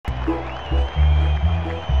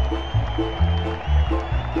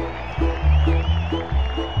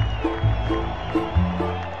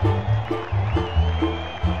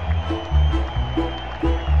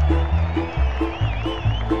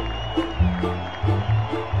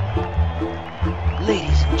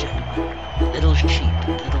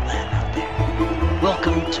people of the land out there.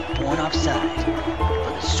 Welcome to Born Offside for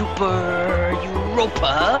the Super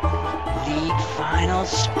Europa League Final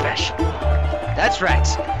Special. That's right.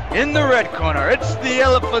 In the red corner, it's the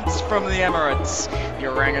elephants from the Emirates, the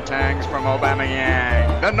orangutans from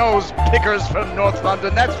Aubameyang, the nose pickers from North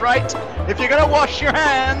London. That's right. If you're gonna wash your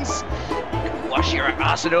hands, wash your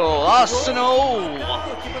Arsenal.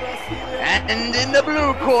 And in the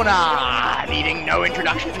blue corner, needing no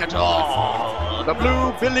introduction at all, the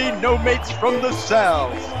blue Billy no mates from the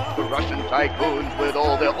south, the Russian tycoons with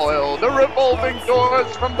all the oil, the revolving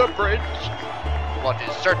doors from the bridge. What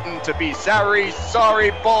is certain to be sorry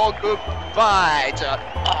ball goodbye to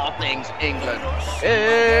all things England.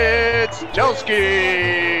 It's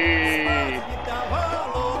Chelsea.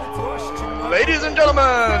 Ladies and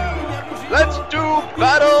gentlemen, let's do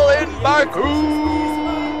battle in Baku.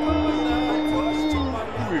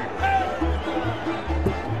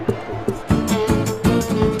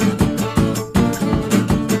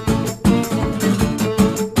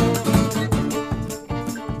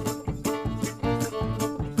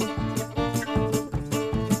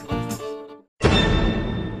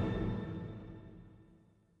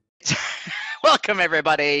 Welcome,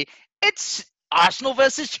 everybody. It's Arsenal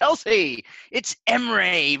versus Chelsea. It's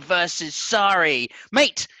Emre versus Sarri.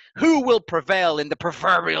 Mate, who will prevail in the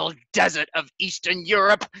proverbial desert of Eastern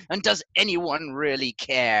Europe? And does anyone really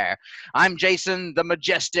care? I'm Jason the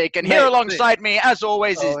Majestic, and here alongside me, as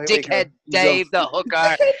always, is Dickhead Dave the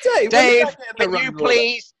Hooker. Dave, can you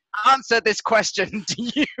please answer this question? Do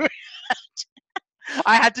you...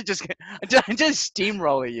 I had to just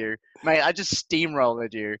steamroller you, mate. I just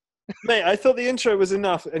steamrollered you. Mate, I thought the intro was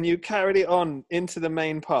enough, and you carried it on into the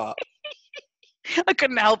main part. I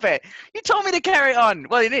couldn't help it. You told me to carry on.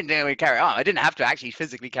 Well, you didn't tell me to carry on. I didn't have to actually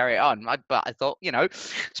physically carry it on. But I thought, you know,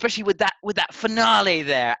 especially with that finale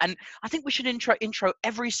there. And I think we should intro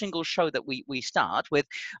every single show that we start with.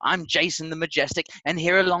 I'm Jason the Majestic, and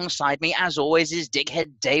here alongside me, as always, is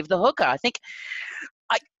Dickhead Dave the Hooker. I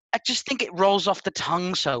just think it rolls off the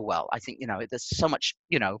tongue so well. I think, you know, there's so much,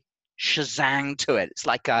 you know, shazang to it. It's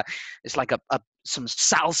like some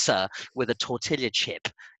salsa with a tortilla chip,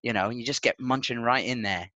 you know, and you just get munching right in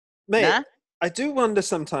there. Mate, nah? I do wonder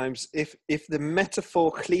sometimes if the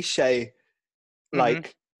metaphor cliche,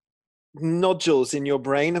 like nodules in your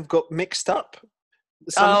brain have got mixed up.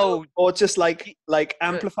 Or just like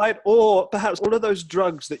amplified, or perhaps all of those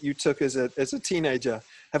drugs that you took as a teenager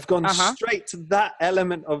have gone straight to that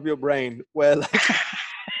element of your brain where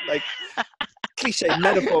like cliche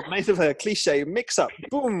metaphor, cliche mix up,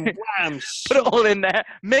 boom, wham, put it all in there,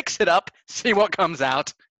 mix it up, see what comes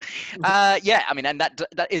out. Yeah, I mean, and that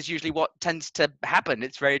is usually what tends to happen.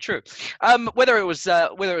 It's very true. Whether it was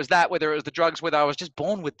the drugs, whether I was just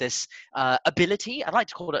born with this ability, I'd like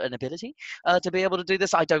to call it an ability, to be able to do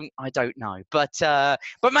this. I don't know. But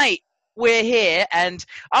mate, we're here, and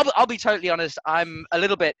I'll be totally honest. I'm a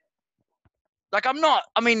little bit. Like, I'm not,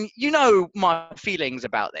 I mean, you know my feelings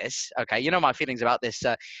about this, okay? You know my feelings about this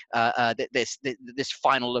this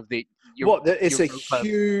final of the... It's a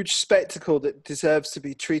huge spectacle that deserves to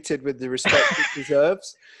be treated with the respect it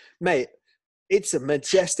deserves. Mate, it's a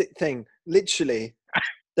majestic thing. Literally,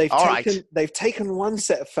 they've taken one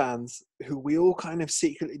set of fans who we all kind of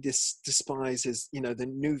secretly despise as, you know, the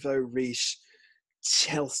nouveau riche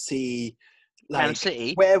Chelsea... Like, Man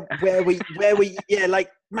City, where we yeah, like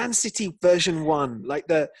Man City version 1, like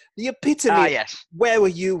the epitome. Yes. Where were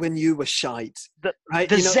you when you were shite? The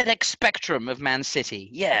ZX Spectrum of Man City.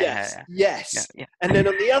 Yeah. Yes. Yeah. And then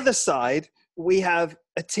on the other side, we have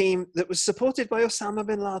a team that was supported by Osama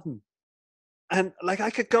bin Laden. And like, I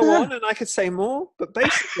could go on and I could say more, but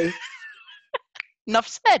basically, enough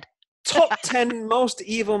said. Top 10 most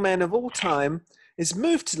evil men of all time is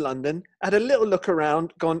moved to London, had a little look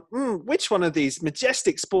around, gone, which one of these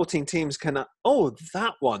majestic sporting teams can I... Oh,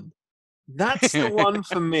 that one. That's the one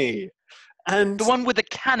for me. And the one with the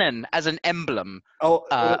cannon as an emblem.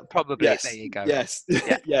 Probably. Yes, there you go. Yes.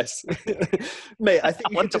 Yeah. Yes. Mate, I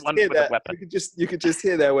think you could just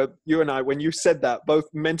hear there where you and I, when you said that, both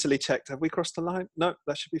mentally checked, have we crossed the line? No,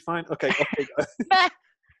 that should be fine. Okay.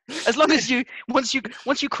 As long as once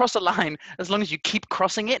you cross a line, as long as you keep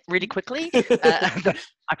crossing it really quickly, I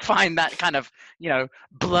find that kind of, you know,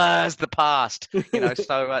 blurs the past. You know,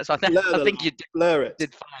 so I think you did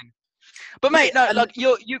fine. But mate, no, look,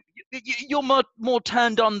 you're more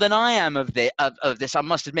turned on than I am of this. I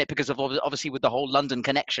must admit, because of obviously with the whole London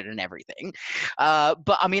connection and everything.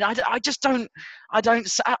 But I mean, I just don't.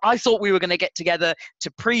 I thought we were going to get together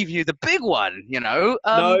to preview the big one. You know.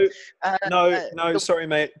 No. Sorry,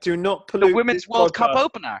 mate. Do not pollute the Women's World Cup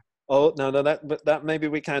opener. Oh no, that maybe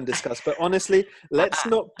we can discuss. But honestly, let's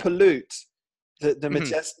not pollute the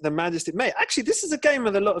majesty. Mate, actually, this is a game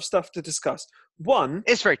with a lot of stuff to discuss. One,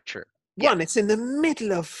 it's very true. It's in the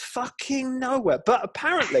middle of fucking nowhere. But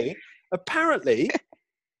apparently,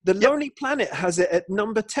 the Lonely Planet has it at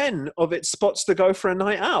number 10 of its spots to go for a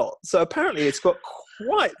night out. So apparently, it's got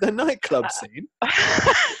quite the nightclub scene,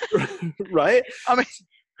 right? I mean.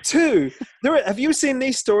 2, have you seen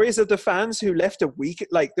these stories of the fans who left a week?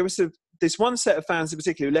 Like there was this one set of fans in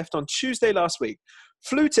particular who left on Tuesday last week,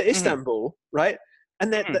 flew to Istanbul, right?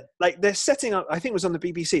 And they're setting up, I think it was on the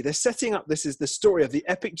BBC, they're setting up, this is the story of the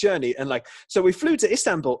epic journey. And like, so we flew to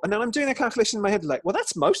Istanbul, and then I'm doing a calculation in my head, like, well,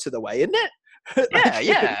 that's most of the way, isn't it?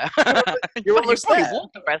 Yeah. You're almost there. Walk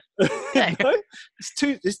the rest. Yeah. You know?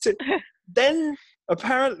 It's two. Then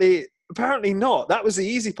apparently not. That was the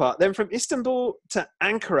easy part. Then from Istanbul to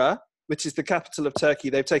Ankara, which is the capital of Turkey,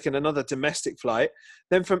 they've taken another domestic flight.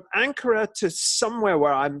 Then from Ankara to somewhere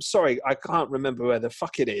where I can't remember where the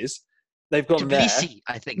fuck it is. They've gone Tbilisi, there.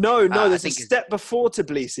 I think. No, there's a step before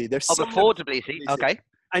Tbilisi. Before Tbilisi. Okay.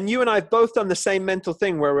 And you and I have both done the same mental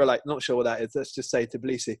thing where we're like, not sure what that is. Let's just say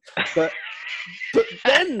Tbilisi. But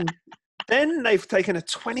then they've taken a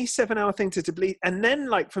 27-hour thing to Tbilisi, and then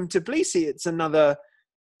like from Tbilisi, it's another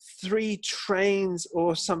 3 trains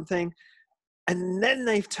or something, and then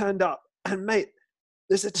they've turned up. And mate,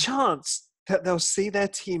 there's a chance that they'll see their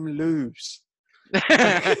team lose.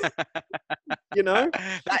 You know,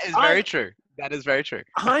 that is very true. That is very true.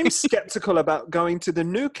 I'm skeptical about going to the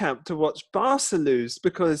Nou Camp to watch Barca lose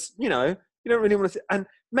because you know you don't really want to. And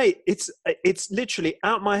mate, it's literally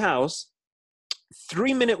out my house,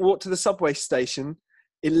 3-minute walk to the subway station,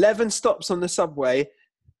 11 stops on the subway,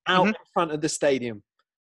 out in front of the stadium,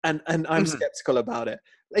 and I'm skeptical about it.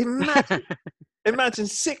 Imagine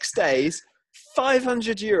 6 days,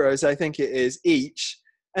 €500, I think it is each.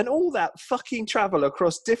 And all that fucking travel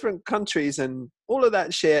across different countries and all of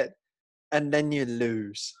that shit, and then you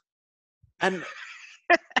lose. And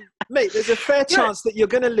mate, there's a fair chance that you're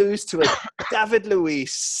going to lose to a David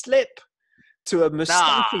Luiz slip, to a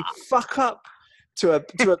Mustafi fuck up, to a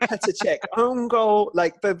Petr Cech own goal.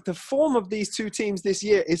 Like the form of these two teams this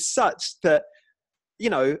year is such that, you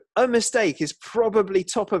know, a mistake is probably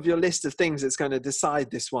top of your list of things that's going to decide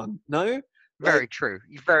this one. No? Very true.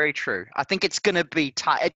 Very true. I think it's going to be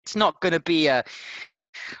tight. It's not going to be a...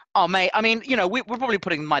 Oh, mate, I mean, you know, we're probably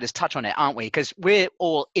putting Midas touch on it, aren't we? Because we're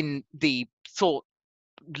all in the thought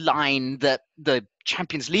line that the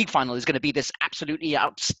Champions League final is going to be this absolutely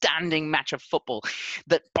outstanding match of football,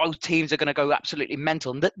 that both teams are going to go absolutely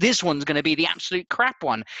mental, and that this one's going to be the absolute crap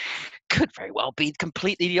one. Could very well be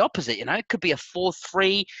completely the opposite, you know? It could be a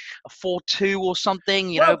 4-3, a 4-2 or something,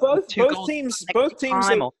 you know? Both teams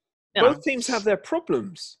have their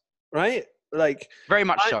problems, right? Like very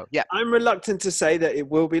much so. Yeah, I'm reluctant to say that it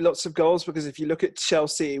will be lots of goals because if you look at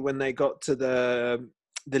Chelsea when they got to the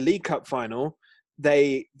League Cup final,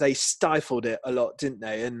 they stifled it a lot, didn't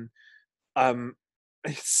they? And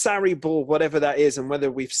Sarri ball, whatever that is, and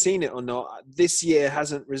whether we've seen it or not, this year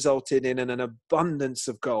hasn't resulted in an abundance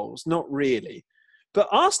of goals. Not really. But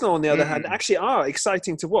Arsenal, on the other hand, actually are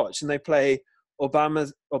exciting to watch, and they play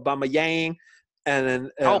Aubameyang and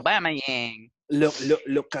then Aubameyang.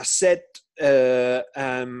 Lacazette. I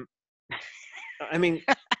mean,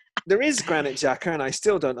 there is Granit Xhaka, and I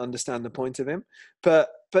still don't understand the point of him. But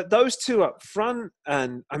those two up front,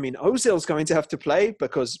 and I mean, Ozil's going to have to play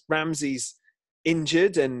because Ramsey's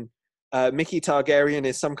injured, and Mickey Targaryen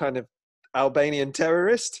is some kind of Albanian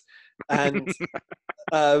terrorist, and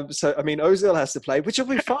so I mean, Ozil has to play, which will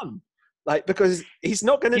be fun. Like, because he's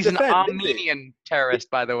not going to defend. He's an Armenian terrorist,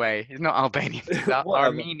 by the way. He's not Albanian. He's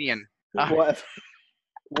Armenian.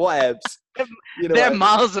 Whatevs. You know, they're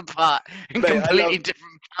miles apart in completely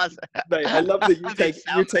different parts. Mate, I love that you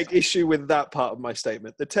take issue with that part of my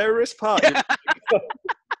statement. The terrorist part.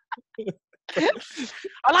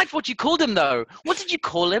 I liked what you called him, though. What did you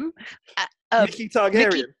call him? Mickey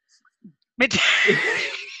Targaryen.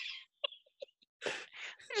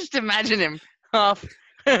 Just imagine him half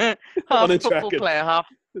football dragon. Player, half.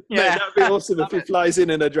 Yeah, mate, that'd be awesome if he flies in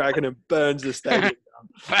a dragon and burns the stadium down.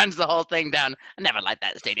 Burns the whole thing down. I never liked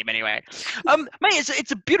that stadium anyway. Mate,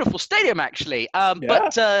 it's a beautiful stadium actually.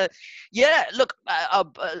 But look,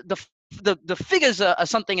 the figures are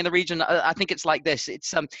something in the region. I think it's like this.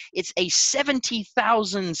 It's a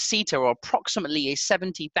 70,000 seater, or approximately a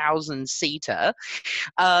 70,000 seater.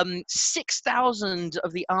 6,000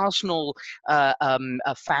 of the Arsenal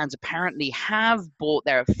fans apparently have bought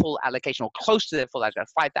their full allocation, or close to their full allocation,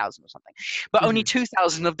 5,000 or something. But only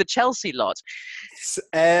 2,000 of the Chelsea lot. It's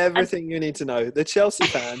everything you need to know. The Chelsea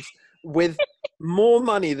fans, with more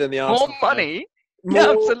money than the More Arsenal fans. money? Yeah,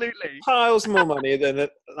 More absolutely. piles more money than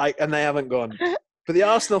it, and they haven't gone. But the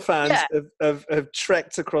Arsenal fans Yeah. have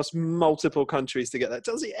trekked across multiple countries to get that.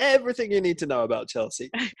 Tells you everything you need to know about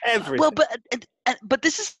Chelsea. Everything. Well, but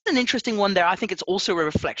this is an interesting one there. I think it's also a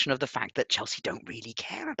reflection of the fact that Chelsea don't really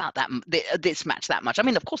care about this match that much. I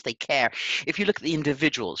mean, of course they care. If you look at the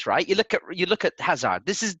individuals, right? You look at Hazard.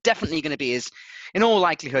 This is definitely going to be in all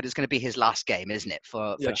likelihood, it's going to be his last game, isn't it,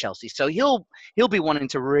 for Chelsea? So he'll be wanting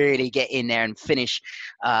to really get in there and finish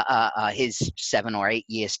his 7 or 8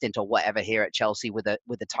 year stint or whatever here at Chelsea with a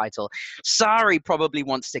title. Sarri probably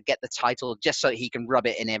wants to get the title just so he can rub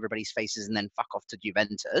it in everybody's faces and then fuck off to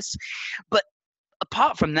Juventus. But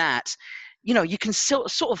apart from that, you can still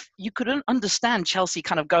you could understand Chelsea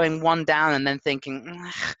kind of going one down and then thinking,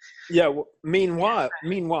 ugh. Yeah. Well,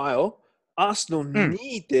 meanwhile, Arsenal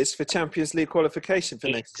need this for Champions League qualification for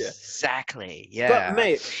next year. Exactly. Yeah. But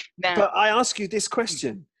mate, but I ask you this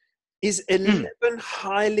question: is 11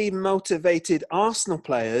 highly motivated Arsenal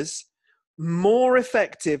players more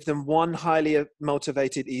effective than one highly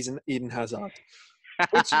motivated Eden Hazard?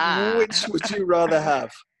 Which would you rather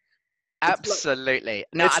have? Absolutely.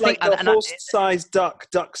 It's like the horse-sized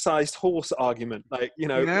duck-sized horse argument. Like,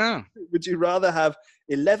 would you rather have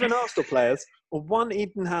 11 Arsenal players or one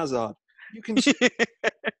Eden Hazard? You can.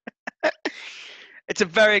 It's a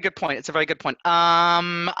very good point. Even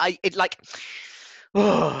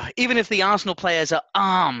if the Arsenal players are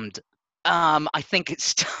armed, I think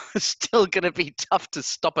it's still going to be tough to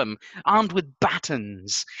stop them, armed with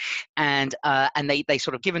batons, and they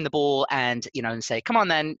sort of give him the ball and and say, come on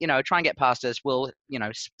then, try and get past us. We'll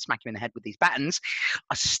smack you in the head with these batons.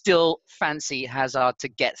 I still fancy Hazard to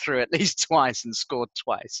get through at least twice and score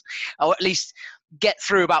twice, or at least get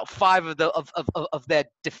through about 5 of their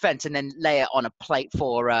defense and then lay it on a plate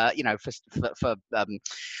for Lacazette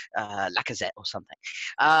or something.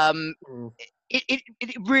 It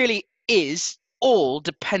really is all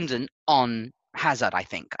dependent on Hazard. I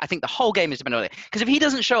think the whole game is dependent on it, because if he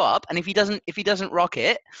doesn't show up and if he doesn't rock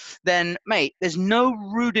it, then mate, there's no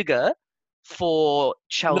Rudiger for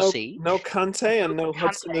Chelsea, no Kante and no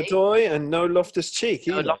Hudson-Odoi and no Loftus-Cheek.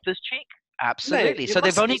 No Loftus-Cheek. Absolutely. Mate, so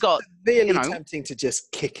they've only got really tempting to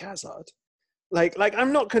just kick Hazard. Like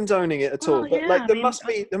I'm not condoning it at all. But there must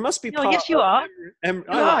be. No, yes, you are.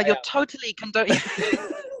 You're totally condoning.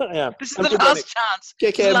 This is the last chance.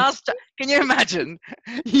 Kick him. Can you imagine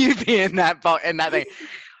you being in that thing?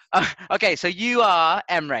 Okay, so you are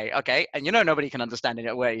Emre, okay, and nobody can understand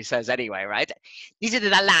it what he says anyway, right? This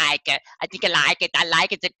is I like it. I think I like it. I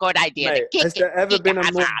like it's a good idea. Mate, has there ever been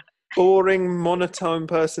a more boring, monotone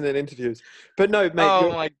person in interviews? But no, mate.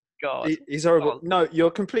 Oh my God, he's horrible. No,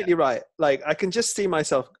 you're completely right. Like I can just see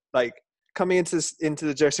myself like coming into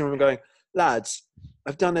the dressing room and going, lads,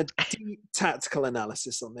 I've done a deep tactical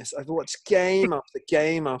analysis on this. I've watched game after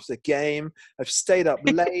game after game. I've stayed up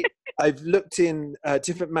late. I've looked in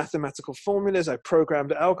different mathematical formulas. I've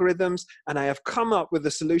programmed algorithms, and I have come up with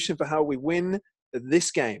a solution for how we win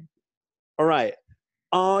this game. All right.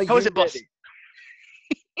 How is it, boss?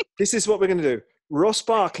 This is what we're going to do. Ross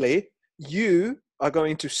Barkley, you are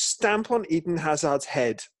going to stamp on Eden Hazard's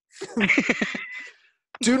head.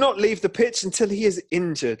 Do not leave the pitch until he is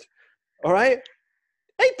injured. All right?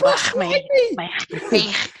 Hey, boss,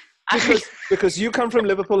 because you come from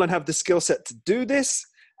Liverpool and have the skill set to do this,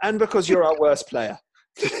 and because you're our worst player.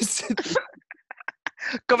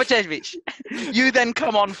 Kovacevic, you then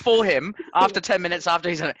come on for him after 10 minutes after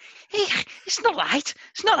he's like, hey, it's not right.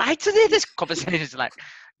 It's not right. So this Kovacevic is like,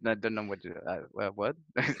 no, I don't know what.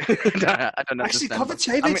 I don't understand. Actually,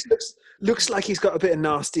 Kovacevic looks like he's got a bit of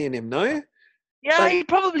nasty in him, no? Yeah, he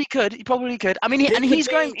probably could. I mean, he's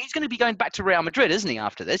going to be going back to Real Madrid, isn't he?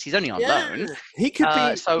 After this, he's only on loan. He could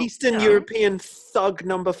be Eastern European thug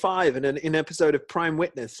number 5 in an episode of Prime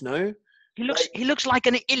Witness. No, he looks like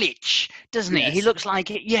an Illich, doesn't he? Yes. He looks like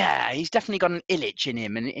it. Yeah, he's definitely got an Illich in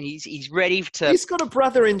him, and he's ready to. He's got a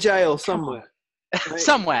brother in jail somewhere.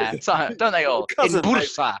 Somewhere, don't they all? In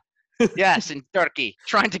Bursa. Yes, in Turkey,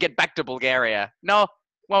 trying to get back to Bulgaria. No,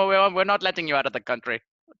 well, we're not letting you out of the country.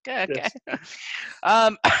 Okay. Yes.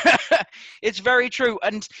 It's very true.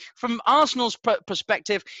 And from Arsenal's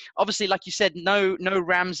perspective, obviously, like you said, no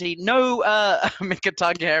Ramsey, no Mickey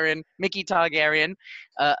Targaryen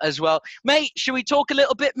as well. Mate, should we talk a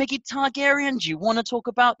little bit, Mickey Targaryen? Do you want to talk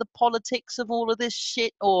about the politics of all of this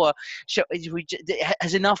shit? Or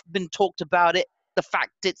has enough been talked about it the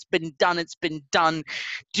fact it's been done?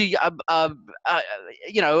 Do you, I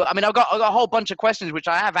mean, I've got a whole bunch of questions which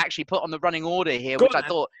I have actually put on the running order here, Go which on, I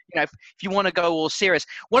thought, if you want to go all serious,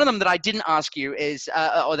 one of them that I didn't ask you is,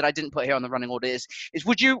 or that I didn't put here on the running order is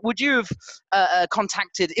would you have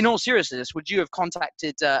contacted, in all seriousness, would you have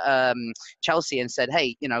contacted Chelsea and said,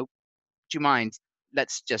 hey, do you mind?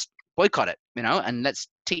 Let's just boycott it, and let's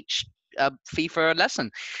teach FIFA a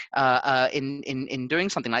lesson in doing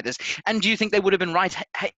something like this. And do you think they would have been right,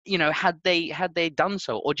 had they done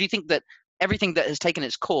so, or do you think that everything that has taken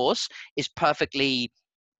its course is perfectly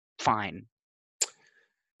fine?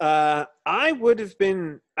 I would have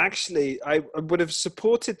been I would have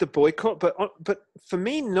supported the boycott, but for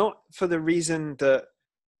me, not for the reason that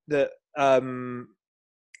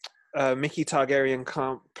Mickey Targaryen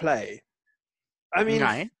can't play. I mean,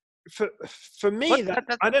 Right. For me,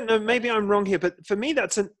 I don't know. Maybe I'm wrong here, but for me,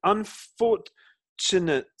 that's an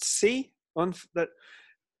unfortunate.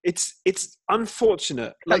 It's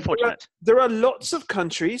unfortunate. Like Unfortunate. there are lots of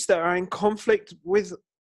countries that are in conflict with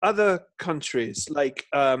other countries. Like,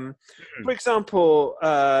 for example,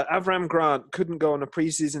 Avram Grant couldn't go on a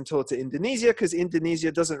preseason tour to Indonesia because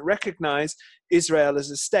Indonesia doesn't recognize Israel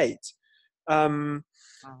as a state.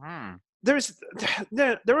 There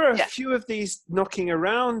are a few of these knocking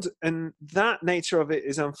around, and that nature of it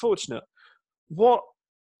is unfortunate. What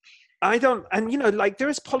I don't, and there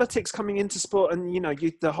is politics coming into sport, and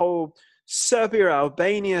the whole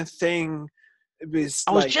Serbia-Albania thing was.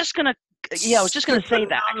 I was just gonna say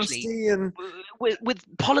that actually. And with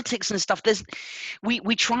politics and stuff, we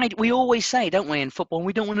always say, don't we, in football,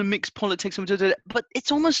 we don't want to mix politics, but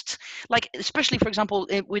it's almost like, especially for example,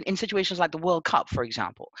 in situations like the World Cup, for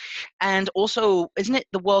example, and also, isn't it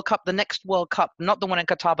the World Cup, the next World Cup, not the one in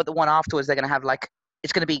Qatar, but the one afterwards, they're going to have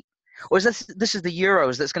it's going to be, or is this is the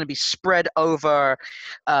Euros that's going to be spread over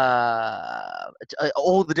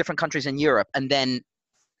all the different countries in Europe, and then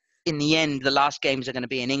in the end, the last games are going to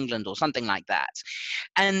be in England or something like that.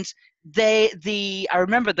 And I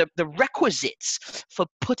remember the requisites for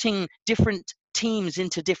putting different teams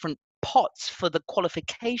into different pots for the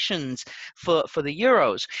qualifications for the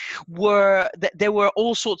Euros there were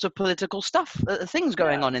all sorts of political things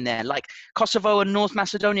going on in there, like Kosovo and North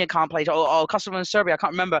Macedonia can't play, or Kosovo and Serbia, I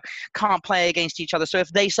can't remember, can't play against each other. So if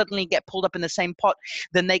they suddenly get pulled up in the same pot,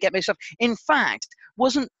 then they get mixed up. In fact,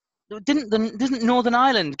 didn't Northern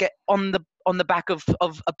Ireland get on the back of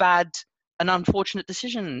an unfortunate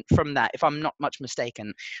decision from that, if I'm not much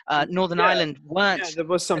mistaken? Northern Ireland weren't. Yeah, there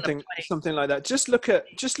was something like that. Just look at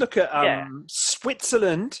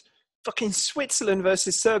Switzerland, fucking Switzerland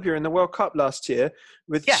versus Serbia in the World Cup last year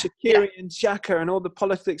with Shaqiri and Xhaka and all the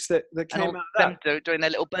politics that came out of that. Doing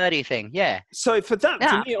their little birdie thing. Yeah. So for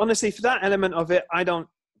me, honestly, for that element of it, I don't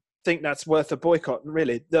think that's worth a boycott,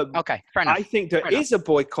 really. Okay, fair enough. I think there is a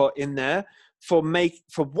boycott in there for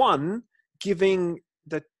one, giving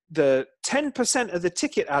the 10% of the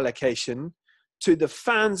ticket allocation to the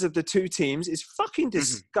fans of the two teams is fucking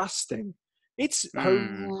disgusting. It's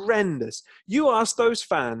horrendous. You ask those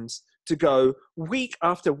fans to go week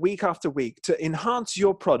after week after week to enhance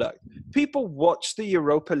your product. People watch the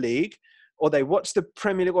Europa League, or they watch the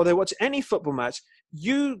Premier League, or they watch any football match.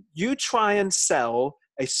 You try and sell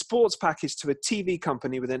a sports package to a TV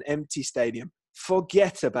company with an empty stadium.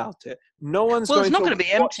 Forget about it. No one's it's not going to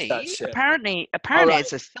be empty. Apparently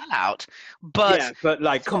it's a sellout. But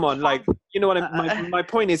come on, what my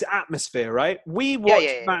point is atmosphere, right? We watch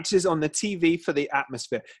matches on the TV for the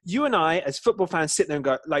atmosphere. You and I, as football fans, sit there and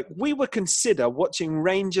go, we would consider watching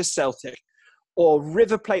Rangers Celtic or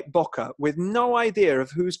River Plate Boca with no idea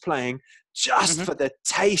of who's playing, just for the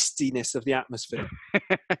tastiness of the atmosphere.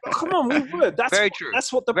 Come on, we would. That's very true.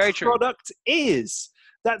 That's what the product is.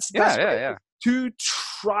 That's two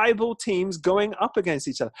tribal teams going up against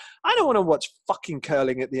each other. I don't want to watch fucking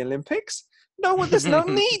curling at the Olympics. No, there's no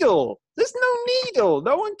needle. There's no needle.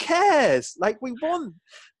 No one cares. We want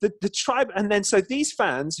the tribe. And then so these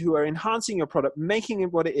fans who are enhancing your product, making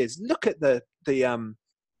it what it is. Look at the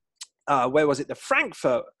where was it? The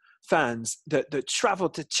Frankfurt fans that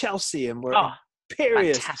traveled to Chelsea and were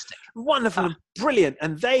imperious, fantastic, wonderful, and brilliant,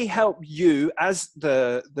 and they help you as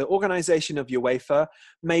the organization of UEFA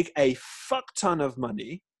make a fuck ton of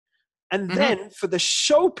money. And then for the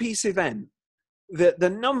showpiece event, the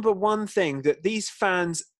number one thing that these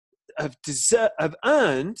fans have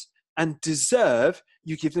earned and deserve,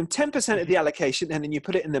 you give them 10% of the allocation, and then you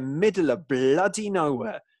put it in the middle of bloody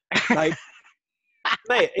nowhere.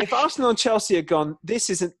 Mate, if Arsenal and Chelsea are gone, this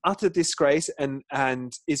is an utter disgrace and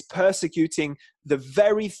is persecuting the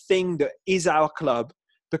very thing that is our club,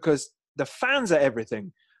 because the fans are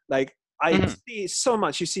everything. I see so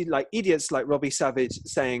much. You see like idiots like Robbie Savage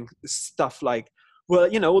saying stuff like,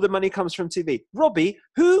 well, you know, all the money comes from TV. Robbie,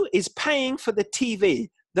 who is paying for the TV?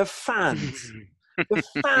 The fans. The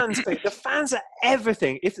fans pay. The fans are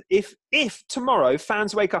everything. If tomorrow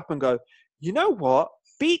fans wake up and go, you know what?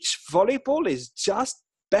 Beach volleyball is just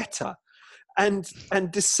better, and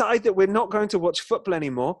decide that we're not going to watch football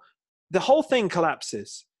anymore, the whole thing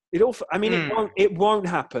collapses. It won't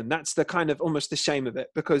happen. That's the kind of almost the shame of it,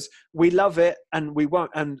 because we love it and we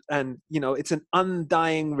won't. And you know, it's an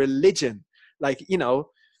undying religion. Like, you know,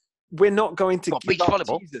 we're not going to give beach up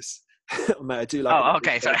volleyball? Jesus. Oh, man, I do like. Oh,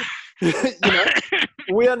 okay. Sorry.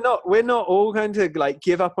 You know, we're not all going to like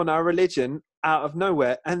give up on our religion out of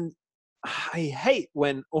nowhere. And I hate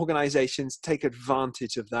when organizations take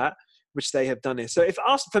advantage of that, which they have done here. So if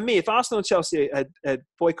Arsenal and Chelsea had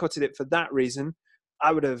boycotted it for that reason,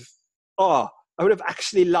 I would have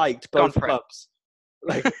actually liked both clubs.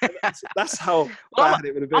 Like that's how bad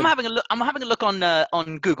it would have been. I'm having a look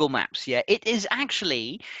on Google Maps. Yeah, it is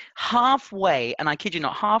actually halfway, and I kid you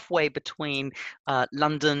not, halfway between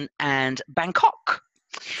London and Bangkok.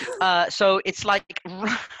 So it's like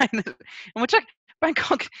right, and we're checking.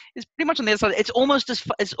 Bangkok is pretty much on the other side. It's almost as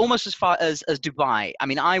far as Dubai. I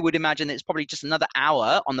mean, I would imagine it's probably just another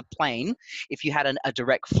hour on the plane if you had a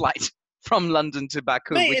direct flight from London to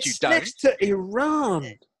Baku, which you don't. It's next to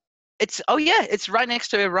Iran. It's right next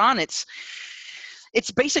to Iran. It's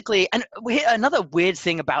basically, and another weird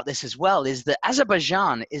thing about this as well is that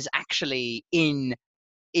Azerbaijan is actually in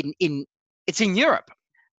Europe.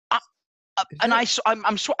 And I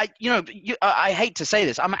hate to say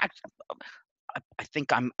this. I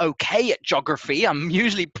think I'm okay at geography. I'm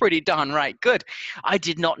usually pretty darn right good. I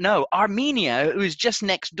did not know. Armenia, who is just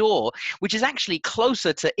next door, which is actually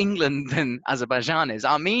closer to England than Azerbaijan is.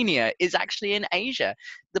 Armenia is actually in Asia.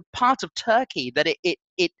 The part of Turkey that it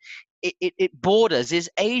borders is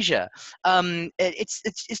Asia.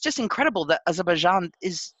 It's just incredible that Azerbaijan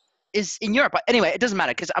is in Europe. But anyway, it doesn't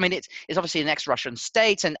matter, because I mean it's obviously an ex-Russian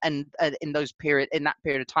state, and in that period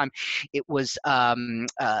of time, it was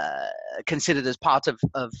considered as part of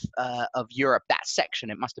Europe. That section,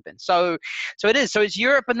 it must have been. So it is. So it's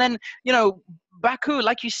Europe, and then, you know, Baku,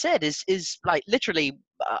 like you said, is like literally.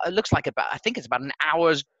 It looks like I think it's about an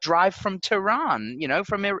hour's drive from Tehran, you know,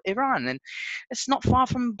 from Iran, and it's not far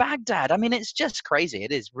from Baghdad. I mean, it's just crazy.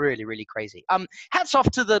 It is really, really crazy. Hats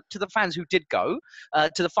off to the fans who did go,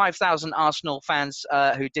 to the 5,000 Arsenal fans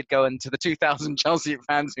who did go, and to the 2,000 Chelsea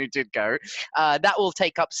fans who did go. That will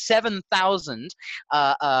take up 7,000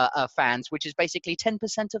 fans, which is basically 10%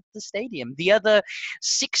 of the stadium. The other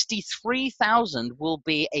 63,000 will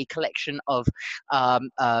be a collection of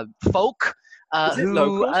folk.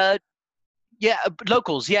 Locals?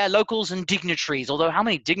 Locals and dignitaries. Although, how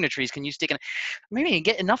many dignitaries can you stick in? Maybe you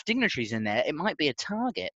get enough dignitaries in there, it might be a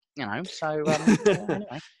target, you know. So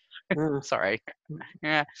anyway, sorry.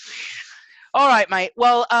 Yeah. All right, mate.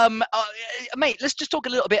 Well, mate, let's just talk a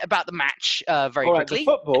little bit about the match very quickly. The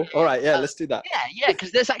football. All right, yeah, let's do that. Yeah,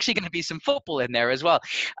 because there's actually going to be some football in there as well.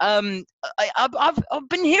 I've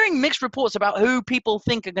been hearing mixed reports about who people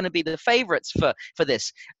think are going to be the favourites for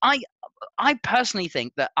this. I personally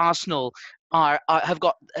think that Arsenal have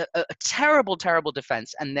got a terrible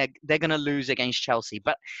defense, and they're going to lose against Chelsea.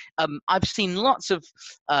 But I've seen lots of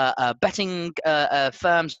betting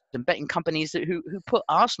firms and betting companies who put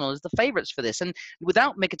Arsenal as the favourites for this. And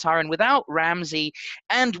without Mkhitaryan, without Ramsey,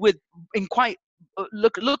 and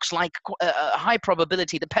looks like a high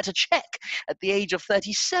probability that Petr Cech at the age of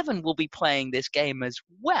 37 will be playing this game as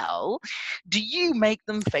well. Do you make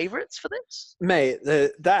them favourites for this? Mate,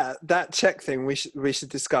 that Cech thing we should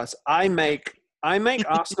discuss. I make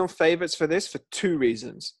Arsenal favourites for this for two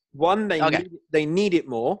reasons. One, they need it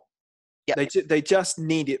more. Yep. They just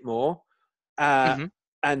need it more. And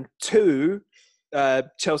two,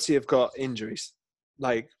 Chelsea have got injuries.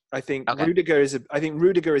 Like, I think Rudiger is a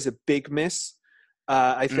big miss.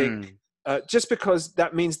 I think just because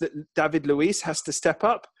that means that David Luiz has to step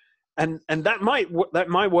up, and that might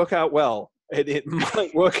work out well. It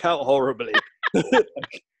might work out horribly.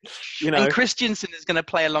 You know, and Christensen is going to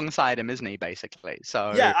play alongside him, isn't he? Basically,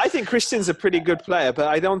 so yeah, I think Christensen's a pretty good player, but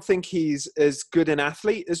I don't think he's as good an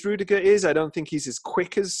athlete as Rudiger is. I don't think he's as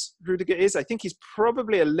quick as Rudiger is. I think he's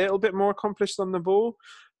probably a little bit more accomplished on the ball,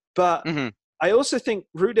 but. I also think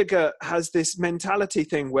Rudiger has this mentality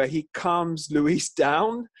thing where he calms Luis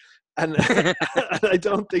down. And I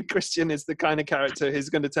don't think Christian is the kind of character who's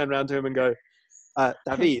going to turn around to him and go,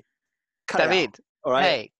 David, all right,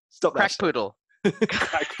 hey, stop crack that poodle.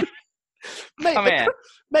 Mate, Come here.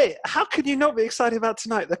 mate, how can you not be excited about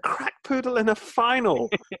tonight? The crack poodle in a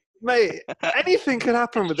final. Mate, anything could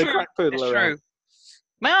happen with the crack poodle It's around. true.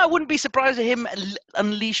 Man, I wouldn't be surprised at him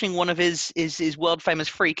unleashing one of his world famous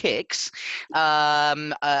free kicks.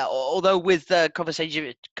 Although with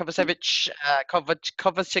Kovacevic, I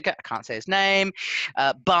can't say his name,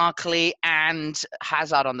 Barkley and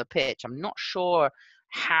Hazard on the pitch, I'm not sure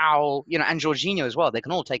how, and Jorginho as well. They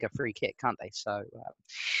can all take a free kick, can't they? So,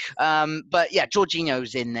 but yeah,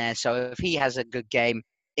 Jorginho's in there. So if he has a good game,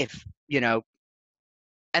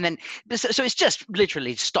 and then, so it's just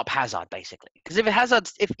literally stop Hazard, basically. Because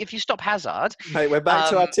if you stop Hazard, mate, we're back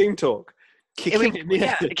to our team talk. Kicking him,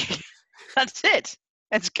 that's it.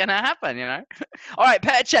 It's gonna happen, All right,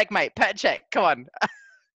 Petr Cech, mate. Petr Cech, come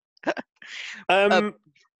on.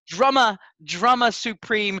 Drummer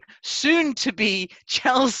supreme, soon to be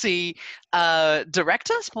Chelsea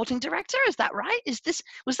sporting director. Is that right?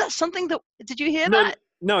 Was that something that? Did you hear that?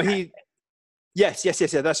 No, Yes,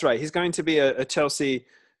 that's right. He's going to be a Chelsea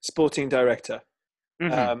sporting director.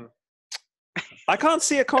 Mm-hmm. I can't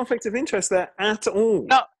see a conflict of interest there at all.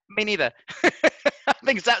 No, me neither. I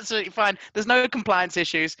think it's absolutely fine. There's no compliance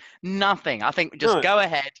issues, nothing. I think just go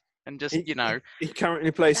ahead and just, He currently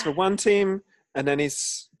plays for one team, and then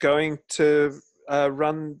he's going to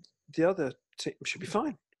run the other team. Should be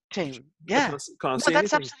fine. Team, yeah. Can't see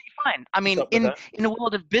that's anything. absolutely fine. I mean, in a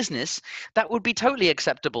world of business, that would be totally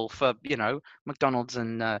acceptable for McDonald's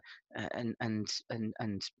and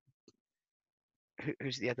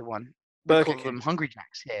who's the other one? They call them Hungry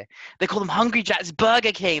Jacks here. They call them Hungry Jacks.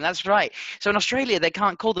 Burger King. That's right. So in Australia, they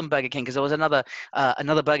can't call them Burger King because there was another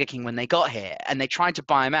Burger King when they got here, and they tried to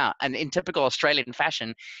buy him out. And in typical Australian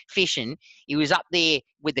fashion, he was up there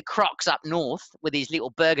with the Crocs up north with his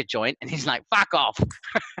little burger joint, and he's like, "Fuck off!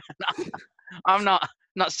 I'm not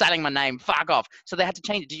selling my name. Fuck off!" So they had to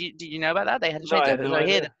change it. Did you know about that? They had to change it. So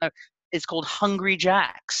here, it's called Hungry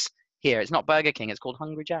Jacks. Here, it's not Burger King. It's called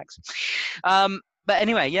Hungry Jacks. But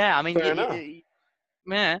anyway, yeah, I mean, yeah.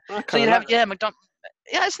 So you'd have, McDonald's.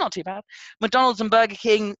 Yeah, it's not too bad. McDonald's and Burger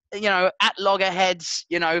King, at loggerheads,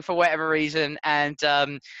 for whatever reason, and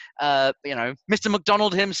Mr.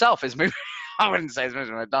 McDonald himself is moving. I wouldn't say it's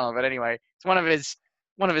Mr. McDonald, but anyway, it's one of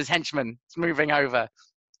his henchmen is moving over,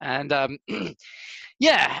 and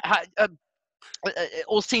it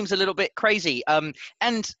all seems a little bit crazy. And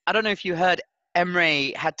I don't know if you heard,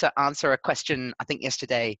 Emre had to answer a question, I think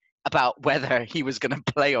yesterday, about whether he was going to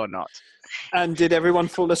play or not. And did everyone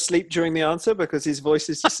fall asleep during the answer because his voice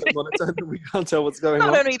is just so monotone that we can't tell what's going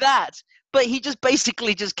on? Not only that, but he just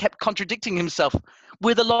basically just kept contradicting himself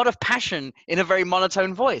with a lot of passion in a very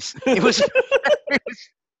monotone voice. It was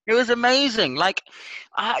it was amazing. Like,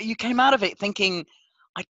 you came out of it thinking,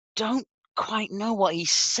 I don't quite know what he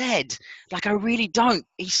said. Like, I really don't.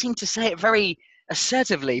 He seemed to say it very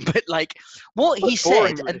assertively, but like what he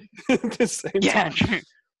said, and, at the same time.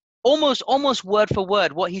 almost word for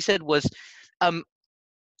word, what he said was,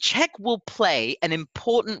 Cech will play an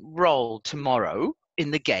important role tomorrow in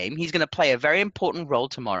the game. He's going to play a very important role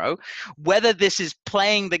tomorrow. Whether this is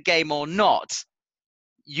playing the game or not,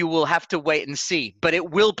 you will have to wait and see, but it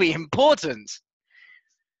will be important.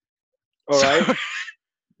 All right.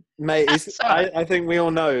 Mate, I think we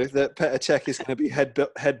all know that Petr Cech is going to be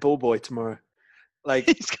head ball boy tomorrow. Like,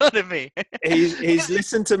 he's got to be. he's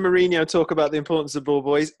listened to Mourinho talk about the importance of ball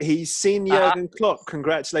boys. He's seen Jurgen Klopp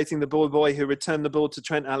congratulating the ball boy who returned the ball to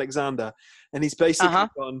Trent Alexander, and he's basically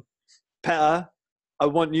gone, Petr, I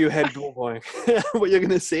want you head ball boy. What you're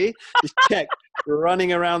going to see is Cech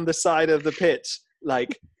running around the side of the pitch,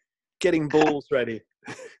 like getting balls ready.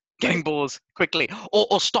 Getting balls quickly,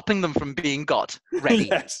 or stopping them from being got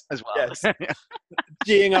ready as well. Yes.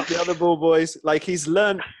 Geeing up the other ball boys. Like, he's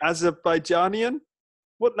learned Azerbaijanian.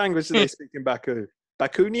 What language do they speak in Baku?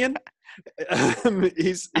 Bakunian?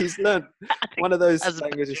 He's learned one of those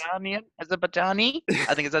languages. Azerbaijani?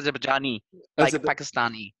 I think it's Azerbaijani, like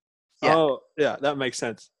Pakistani. Yeah. Oh, yeah, that makes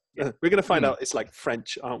sense. Yeah. We're going to find out it's like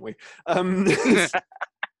French, aren't we? I'll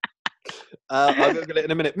Google it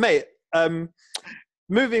in a minute. Mate,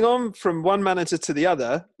 moving on from one manager to the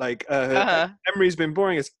other, like Emery's been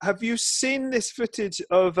boring us. Have you seen this footage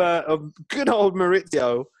of good old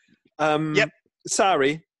Maurizio? Yep.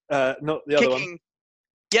 Sorry, not the other one.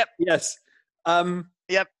 Yep. Yes.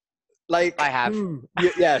 Yep. Like, I have.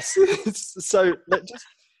 Yes. So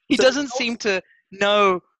he doesn't seem to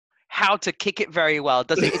know how to kick it very well,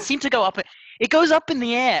 does it? It seems to go up. It goes up in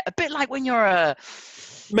the air, a bit like when you're a.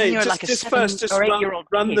 Mate, just, like just first,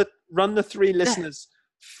 run the three listeners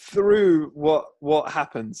through what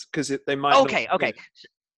happens, because they might. Okay.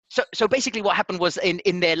 So basically what happened was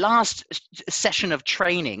in their last session of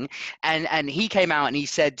training, and he came out and he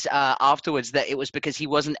said afterwards that it was because he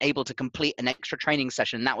wasn't able to complete an extra training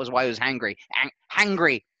session. That was why he was hangry.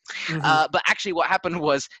 But actually what happened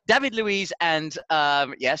was David Luiz and,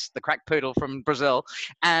 yes, the crack poodle from Brazil,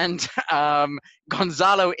 and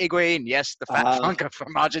Gonzalo Higuain, yes, the fat funker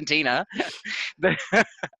from Argentina,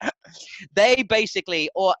 they basically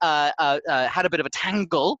had a bit of a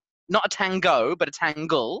tangle. Not a tango, but a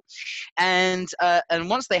tangle, and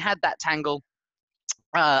once they had that tangle,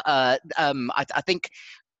 I think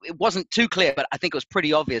it wasn't too clear, but I think it was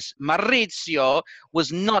pretty obvious. Maurizio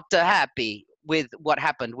was not happy with what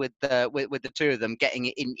happened with the two of them getting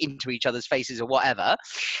into each other's faces or whatever,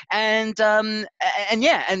 and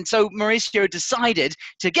so Mauricio decided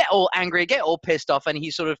to get all angry, get all pissed off, and he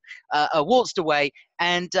sort of waltzed away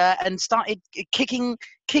and started kicking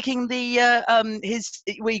the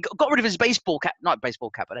he got rid of his baseball cap, not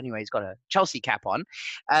baseball cap, but anyway, he's got a Chelsea cap on.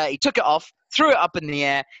 He took it off, threw it up in the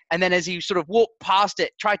air, and then as he sort of walked past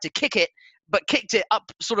it, tried to kick it, but kicked it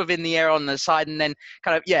up sort of in the air on the side, and then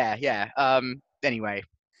kind of anyway,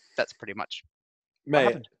 that's pretty much what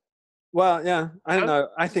happened. Well, yeah, I don't know.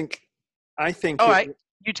 I think. All right,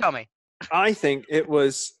 you tell me. I think it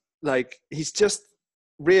was like he's just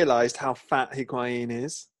realized how fat Higuain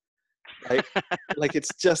is, like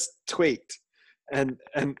it's just tweaked, and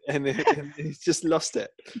he's just lost it.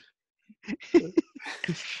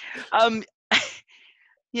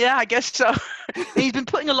 Yeah, I guess so. He's been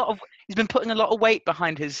putting a lot of weight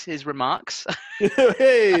behind his remarks.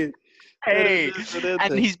 Hey,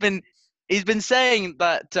 and he's been saying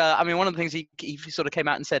that. I mean, one of the things he sort of came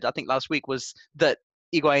out and said, I think last week, was that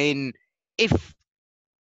Higuain, if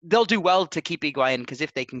they'll do well to keep Higuain, because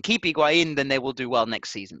if they can keep Higuain, then they will do well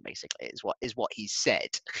next season. Basically, is what he said.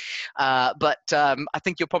 But I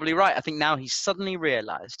think you're probably right. I think now he's suddenly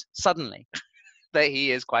realized that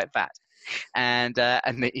he is quite fat. And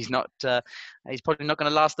he's probably not going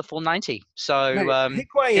to last the full 90. So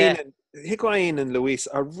Higuain and Luis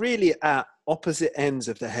are really at opposite ends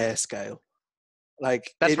of the hair scale.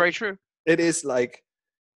 Like that's very true. It is like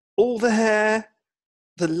all the hair,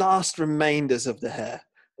 the last remainders of the hair.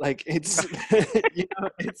 Like it's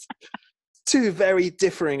it's two very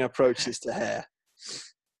differing approaches to hair.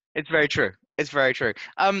 It's very true.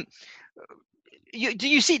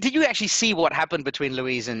 Did you actually see what happened between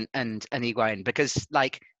Luis and Higuain? Because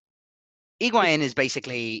like Higuain is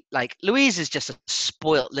basically like, Luis is just a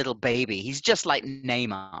spoilt little baby. He's just like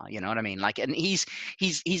Neymar, you know what I mean? Like, and he's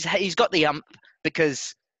got the ump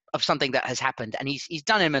because of something that has happened, and he's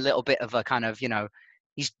done him a little bit of a kind of,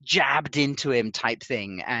 he's jabbed into him type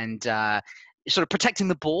thing, and sort of protecting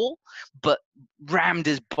the ball, but rammed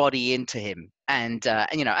his body into him. And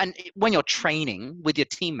when you're training with your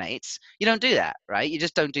teammates, you don't do that, right? You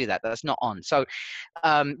just don't do that. That's not on. So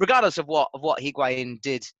regardless of what Higuain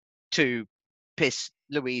did to piss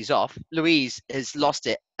Luis off, Luis has lost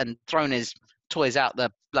it and thrown his toys out the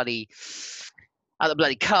bloody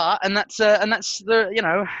car, and that's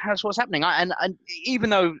what's happening. And even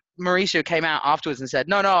though Mauricio came out afterwards and said,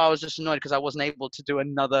 no, I was just annoyed because I wasn't able to do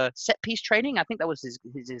another set piece training. I think that was his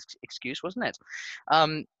excuse, wasn't it?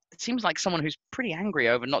 It seems like someone who's pretty angry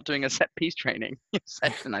over not doing a set piece training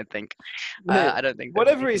session, I think. I don't think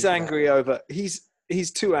whatever he's angry over, he's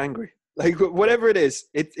too angry. Like whatever it is,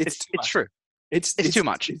 it's true. It's too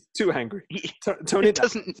much. He's too angry. Tony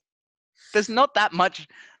doesn't. There's not that much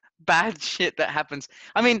bad shit that happens.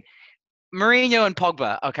 I mean, Mourinho and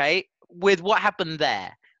Pogba, okay, with what happened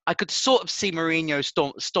there, I could sort of see Mourinho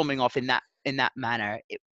storming off in that manner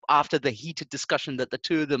after the heated discussion that the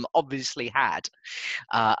two of them obviously had.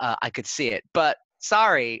 I could see it, but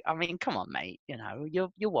sorry, I mean, come on, mate.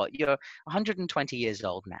 You're what? You're 120 years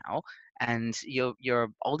old now, and you're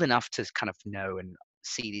old enough to kind of know and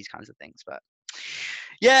see these kinds of things. But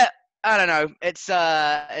yeah, I don't know. It's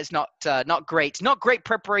not great. Not great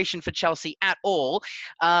preparation for Chelsea at all.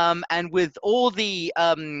 And with all the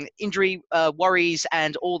injury worries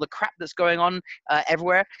and all the crap that's going on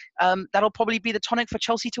everywhere, that'll probably be the tonic for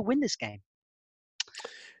Chelsea to win this game.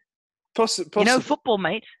 Football,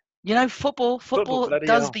 mate. Football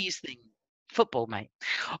does these things. Football, mate.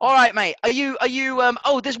 All right, mate. Are you?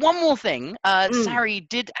 There's one more thing. Sarri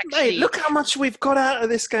did actually. Mate, look how much we've got out of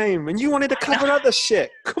this game, and you wanted to cover other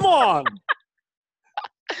shit. Come on.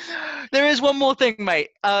 There is one more thing, mate.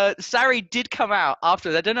 Sarri did come out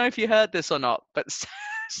after. I don't know if you heard this or not, but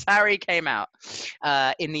Sarri came out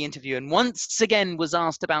in the interview and once again was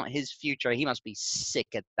asked about his future. He must be sick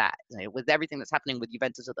at that. With everything that's happening with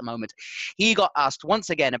Juventus at the moment, he got asked once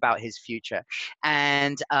again about his future.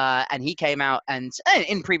 And he came out and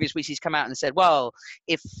in previous weeks, he's come out and said, well,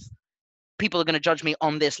 if people are going to judge me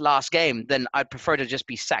on this last game, then I'd prefer to just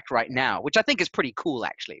be sacked right now, which I think is pretty cool,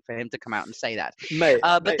 actually, for him to come out and say that.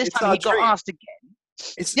 But this time he got asked again.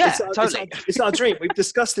 It's our dream. We've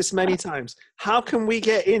discussed this many times. How can we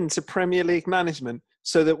get into Premier League management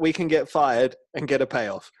so that we can get fired and get a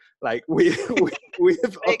payoff? Like we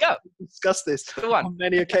have discussed this on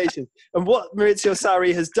many occasions. And what Maurizio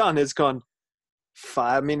Sarri has done is gone,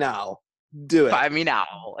 fire me now. Do it. Fire me now.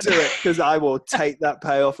 Do it, because I will take that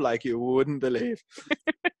payoff like you wouldn't believe.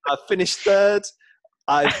 I've finished third.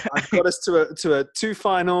 I've got us to 2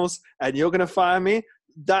 finals, and you're going to fire me?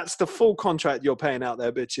 That's the full contract you're paying out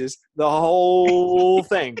there, bitches. The whole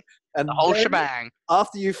thing. And the whole shebang.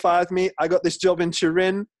 After you fired me, I got this job in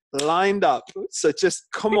Turin lined up. So just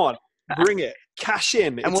come on, bring it. Cash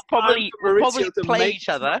in. And we'll probably play each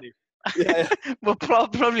other. Yeah. We'll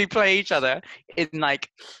probably play each other in like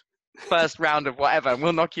first round of whatever, and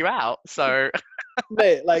we'll knock you out. So,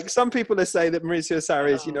 mate, like some people that say that Maurizio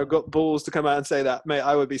Sarri has, got balls to come out and say that, mate,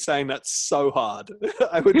 I would be saying that so hard.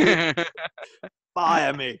 I would be,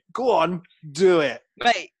 fire me. Go on, do it,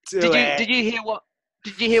 mate. Did you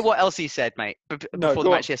hear what else he said, mate? Before the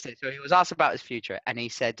match yesterday, so he was asked about his future, and he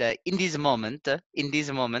said, "In this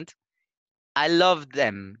moment, I love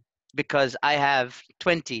them because I have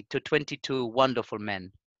 20 to 22 wonderful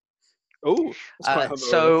men." Oh,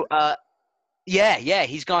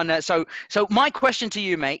 he's gone. So my question to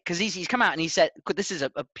you, mate, because he's come out and he said, this is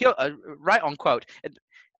a pure right on quote.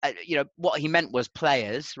 What he meant was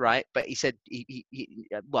players, right? But he said,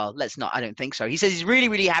 well, let's not. I don't think so. He says he's really,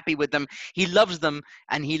 really happy with them. He loves them,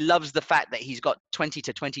 and he loves the fact that he's got 20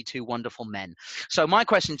 to 22 wonderful men. So my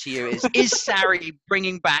question to you is Sarri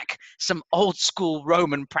bringing back some old school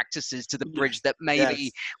Roman practices to the bridge that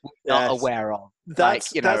maybe we're not aware of?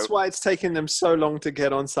 That's why it's taken them so long to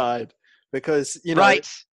get on side, because right.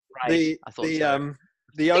 The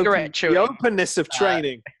openness of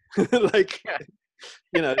training,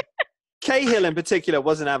 Cahill in particular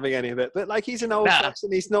wasn't having any of it, but like he's an old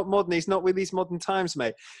fashioned, he's not modern, he's not with these modern times,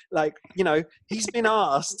 mate. Like, he's been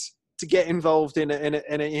asked to get involved in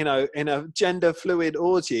a gender fluid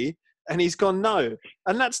orgy, and he's gone no,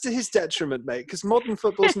 and that's to his detriment, mate, because modern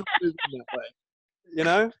football's not moving that way.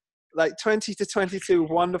 Like 20 to 22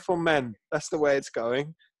 wonderful men, that's the way it's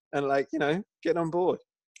going, and get on board,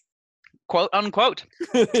 quote unquote.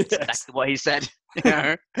 Yes. Exactly what he said.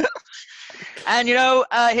 And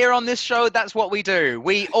here on this show, that's what we do.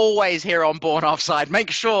 We always here on Born Offside make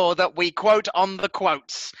sure that we quote on the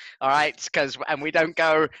quotes, all right? And we don't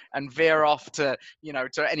go and veer off to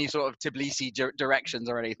to any sort of Tbilisi directions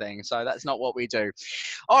or anything. So that's not what we do.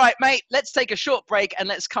 All right, mate. Let's take a short break and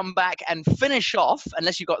let's come back and finish off.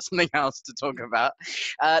 Unless you've got something else to talk about,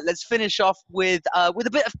 let's finish off with a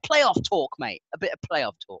bit of playoff talk, mate. A bit of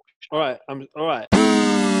playoff talk. All right. All right.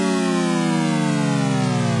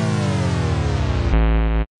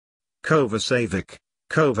 Kovacevic,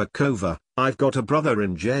 Kova, I've got a brother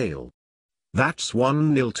in jail. That's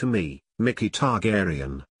 1-0 to me, Mickey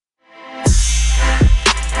Targaryen.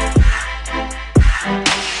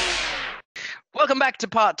 Welcome back to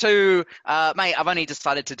part 2. Mate, I've only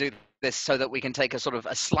decided to do this so that we can take a sort of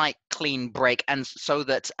a slight clean break, and so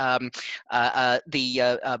that our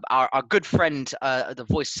good friend, the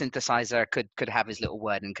voice synthesizer, could have his little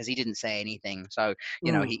word in, because he didn't say anything. So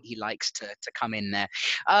he likes to come in there.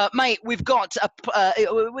 Mate, we've got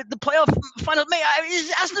with the playoff final. Mate,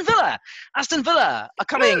 is Aston Villa. Aston Villa are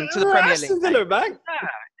coming to the Premier League. Aston Villa, man.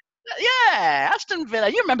 Yeah, Aston Villa.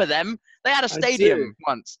 You remember them? They had a stadium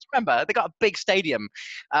once. Remember? They got a big stadium,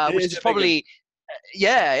 which is probably.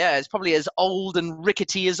 It's probably as old and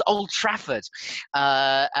rickety as Old Trafford.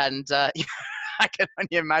 I can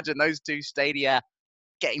only imagine those two stadia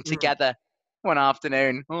getting together one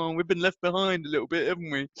afternoon. Oh, we've been left behind a little bit,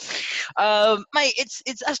 haven't we? Mate,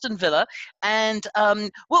 it's Aston Villa, and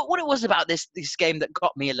what it was about this game that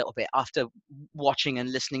got me a little bit after watching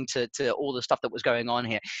and listening to all the stuff that was going on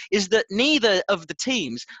here is that neither of the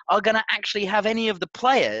teams are going to actually have any of the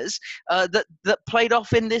players that played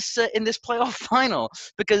off in this playoff final,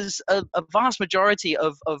 because a vast majority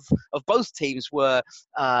of both teams were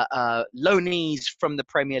loanees from the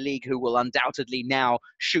Premier League who will undoubtedly now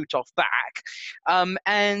shoot off back.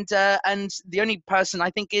 And the only person I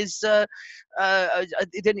think is the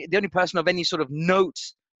only person of any sort of note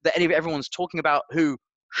that everyone's talking about who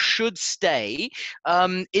should stay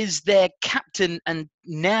is their captain and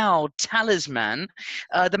now talisman,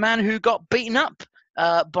 the man who got beaten up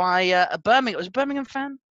by a Birmingham. Was it a Birmingham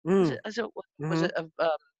fan? Was it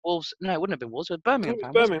Wolves? No, it wouldn't have been Wolves. It was a Birmingham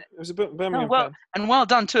fan. Birmingham. It was a Birmingham fan. And well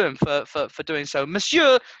done to him for doing so,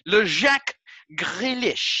 Monsieur Le Jacques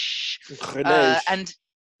Grealish. And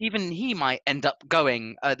even he might end up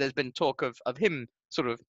going. There's been talk of him sort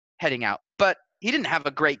of heading out, but he didn't have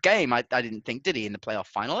a great game. I didn't think, did he, in the playoff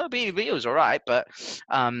final? He was all right, but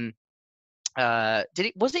did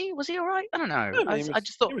he? Was he all right? I don't know. No, I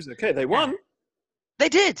just thought he was okay. They won. They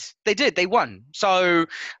did. They won. So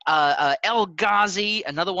El Ghazi,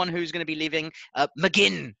 another one who's going to be leaving.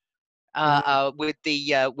 McGinn, with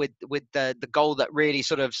the goal that really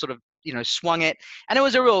sort of swung it, and it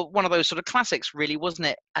was a real one of those sort of classics, really, wasn't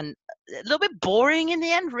it? And a little bit boring in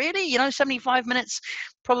the end, really. 75 minutes,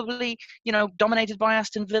 probably dominated by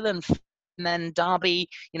Aston Villa, and then Derby,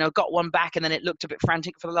 got one back, and then it looked a bit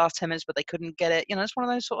frantic for the last 10 minutes, but they couldn't get it. It's one of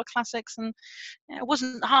those sort of classics, and it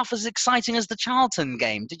wasn't half as exciting as the Charlton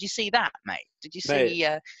game. Did you see that, mate? Did you see,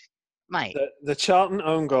 mate? The Charlton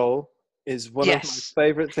own goal is one of my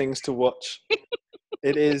favourite things to watch.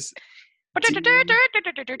 It is.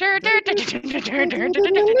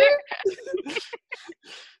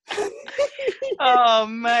 Oh,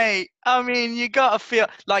 mate. I mean, you gotta feel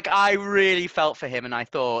like I really felt for him, and I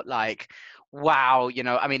thought, like, wow,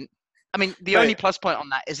 I mean, the only plus point on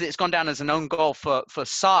that is that it's gone down as an own goal for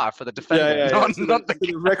Sarr, for the defender. Not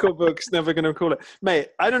the record book's never going to call it. Mate,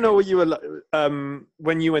 I don't know what you were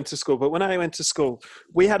when you went to school, but when I went to school,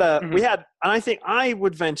 we had and I think I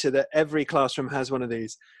would venture that every classroom has one of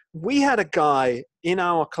these. We had a guy in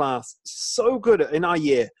our class in our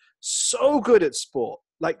year, so good at sport,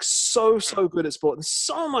 like so good at sport, and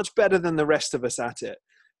so much better than the rest of us at it,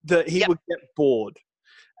 that he would get bored.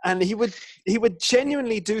 And he would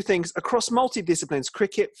genuinely do things across multidisciplines: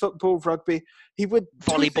 cricket, football, rugby. He would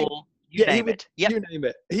volleyball. You name it. You name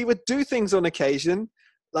it. He would do things on occasion,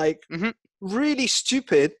 like really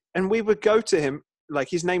stupid, and we would go to him. Like,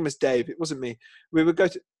 his name was Dave. It wasn't me. We would go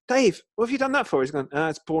to Dave. What have you done that for? He's gone.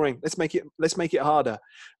 It's boring. Let's make it harder.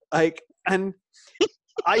 Like, and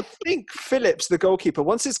I think Phillips, the goalkeeper,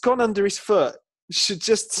 once it's gone under his foot, should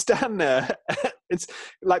just stand there. It's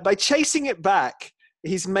like, by chasing it back,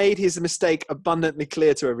 he's made his mistake abundantly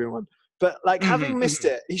clear to everyone. But like, having missed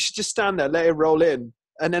it, he should just stand there, let it roll in,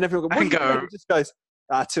 and then everyone goes, he just goes,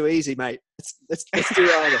 too easy, mate. Let's do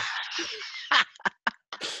it harder.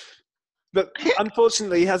 But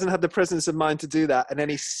unfortunately, he hasn't had the presence of mind to do that, and then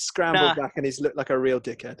he's scrambled back, and he's looked like a real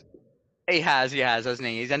dickhead. He has, hasn't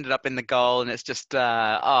he? He's ended up in the goal, and it's just,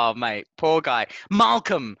 oh, mate, poor guy.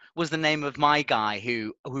 Malcolm was the name of my guy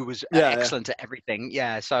who was excellent at everything.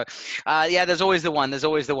 Yeah, so, there's always the one. But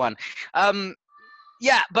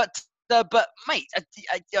mate,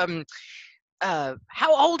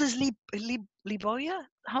 how old is Liboya?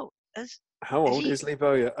 How old is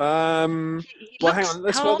Liboya? Well, hang on,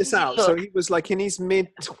 let's work this out. So he was like in his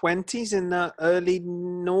mid-20s, in the early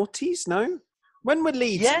noughties, no? When were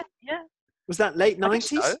Leeds? Yeah. Was that late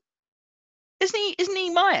 90s? So. Isn't he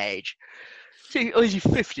my age? Or is he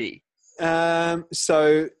 50?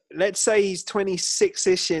 So let's say he's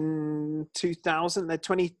 26-ish in 2000. They're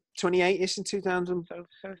 28-ish in 2000.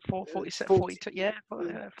 47,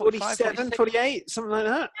 47, 48, something like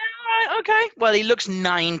that. Yeah, okay. Well, he looks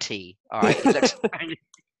 90. All right.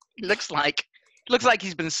 He looks like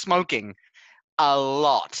he's been smoking a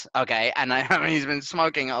lot, okay, and I mean, he's been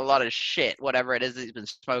smoking a lot of shit, whatever it is that he's been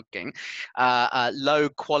smoking, low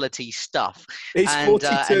quality stuff. He's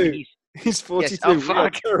 42. He's 42. Yes,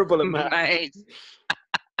 fuck. Terrible at math.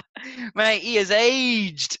 Mate, he has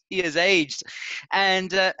aged.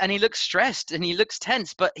 And he looks stressed and he looks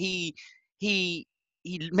tense, but he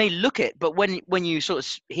may look it, but when you sort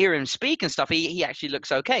of hear him speak and stuff, he actually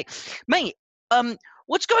looks okay, mate.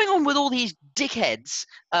 What's going on with all these dickheads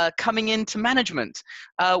coming into management?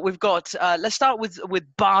 We've got, let's start with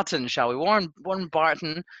Barton, shall we? Warren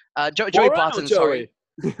Barton. Joey Barton, sorry.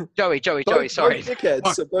 Joey, sorry. Both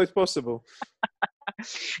dickheads are both possible.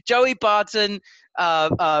 Joey Barton,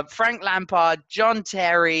 Frank Lampard, John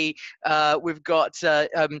Terry. We've got,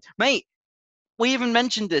 mate, we even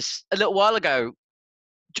mentioned this a little while ago.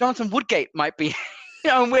 Jonathan Woodgate might be...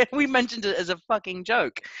 we mentioned it as a fucking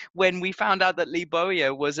joke when we found out that Lee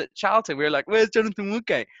Bowyer was at Charlton. We were like, "Where's Jonathan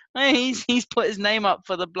Woodgate?" He's put his name up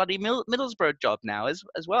for the bloody Middlesbrough job now as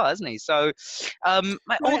well, hasn't he? So, I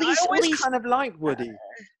always kind of liked Woody.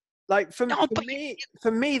 Like for me,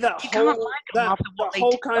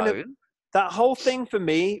 that whole thing for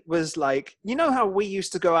me was like, you know how we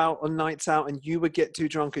used to go out on nights out and you would get too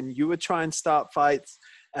drunk and you would try and start fights.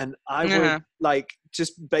 and I would like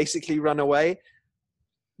just basically run away.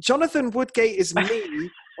 Jonathan Woodgate is me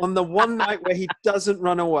on the one night where he doesn't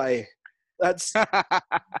run away. That's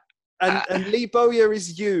and Lee Bowyer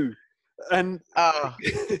is you, and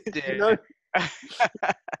you know.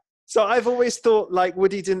 So I've always thought like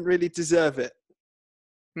Woody didn't really deserve it.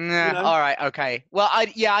 Nah, you know? All right, okay. Well, I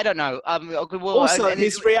don't know. Also,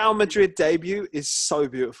 his Real Madrid debut is so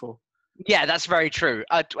beautiful. Yeah, that's very true.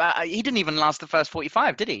 He didn't even last the first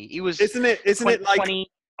 45, did he? He was. Isn't it like 20,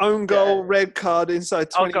 own goal, red card inside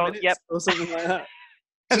 20 minutes or something like that?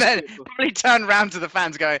 And then probably turned around to the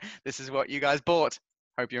fans going, "This is what you guys bought.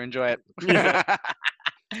 Hope you enjoy it." Yeah.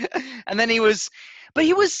 And then he was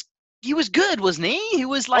good, wasn't he? He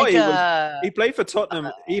was like he played for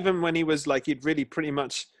Tottenham even when he was like he'd really pretty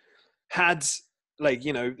much had like,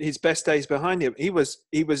 you know, his best days behind him. He was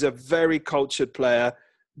a very cultured player,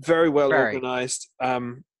 very well organized.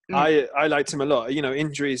 I liked him a lot. You know,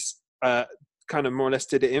 injuries kind of more or less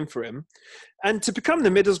did it in for him. And to become the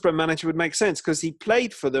Middlesbrough manager would make sense because he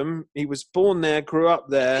played for them. He was born there, grew up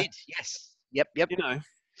there. Yes. Yep. You know.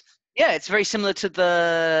 Yeah, it's very similar to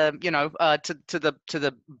the, you know, to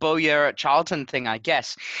the Bowyer at Charlton thing, I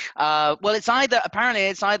guess. Well, it's either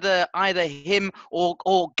him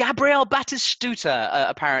or Gabriel Batistuta.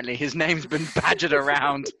 Apparently, his name's been badgered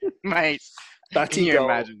around, mate. Can you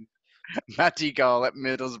imagine? Batty goal at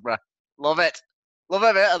Middlesbrough. Love it. Love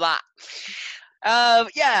a bit of that.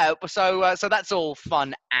 Yeah. So that's all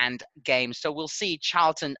fun and games. So we'll see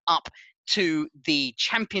Charlton up to the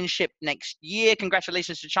Championship next year.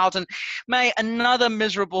 Congratulations to Charlton. May another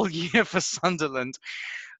miserable year for Sunderland.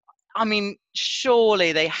 I mean,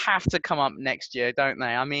 surely they have to come up next year, don't they?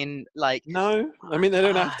 I mean, like... No, I mean, they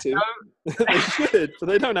don't have to. No. They should, but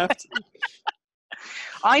they don't have to.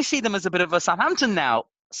 I see them as a bit of a Southampton now.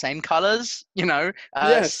 Same colours, you know,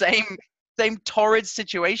 same torrid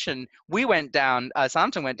situation. We went down,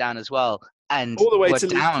 Southampton went down as well. And all the way to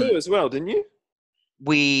League Two as well, didn't you?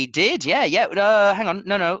 We did, yeah. Hang on,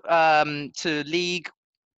 no. To League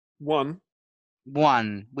One.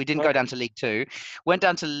 We didn't go down to League Two. Went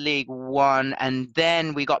down to League One, and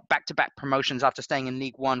then we got back-to-back promotions after staying in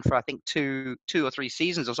League One for I think two or three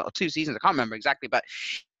seasons, or 2 seasons. I can't remember exactly, but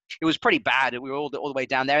it was pretty bad. We were all the way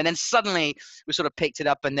down there, and then suddenly we sort of picked it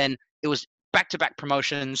up, and then it was back-to-back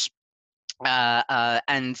promotions.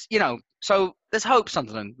 And you know, so there's hope,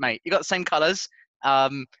 Sunderland, mate. You got the same colours.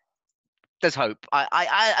 There's hope.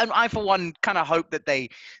 I for one kind of hope that they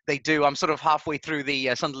do. I'm sort of halfway through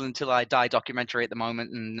the Sunderland Till I Die documentary at the moment,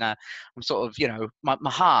 and I'm sort of, you know, my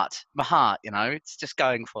heart, you know, it's just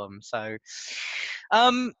going for them. So,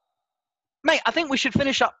 mate, I think we should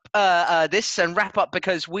finish up this and wrap up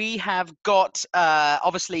because we have got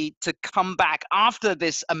obviously to come back after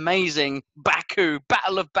this amazing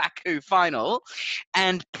Battle of Baku final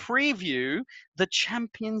and preview the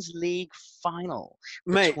Champions League final.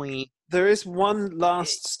 Mate, there is one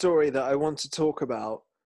last story that I want to talk about.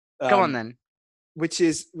 Go on then. Which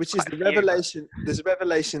is the revelation. There's a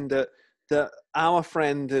revelation that our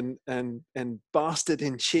friend and bastard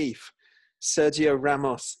in chief, Sergio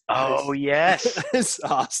Ramos, is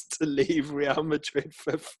asked to leave Real Madrid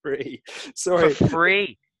for free. Sorry, for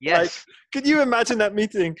free. Yes. Like, can you imagine that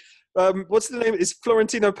meeting? What's the name? It's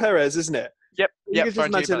Florentino Perez, isn't it? Yep. You can just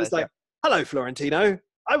imagine it's like, hello, Florentino.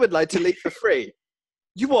 I would like to leave for free.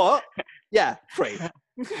 You what? Yeah, free.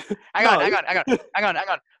 Hang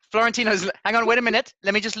on. Florentino's, hang on, wait a minute.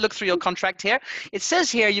 Let me just look through your contract here. It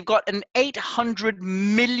says here you've got an 800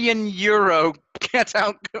 million euro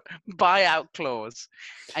buyout clause.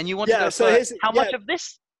 And you want to know how much of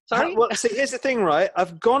this? Sorry? Well, see, here's the thing, right?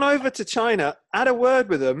 I've gone over to China, had a word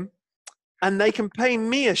with them, and they can pay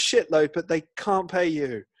me a shitload, but they can't pay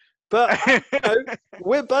you. But, you know,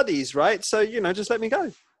 we're buddies, right? So, you know, just let me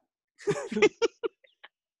go.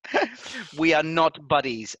 We are not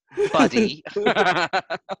buddies, buddy.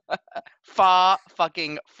 Far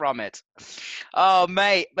fucking from it. Oh,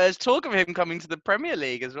 mate, there's talk of him coming to the Premier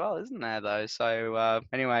League as well, isn't there, though? So,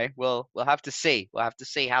 anyway, we'll have to see. We'll have to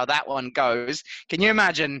see how that one goes. Can you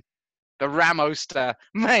imagine the Ramoster,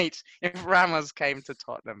 mate, if Ramos came to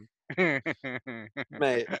Tottenham?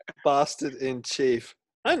 Mate, bastard in chief.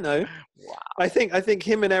 I don't know. Wow. I think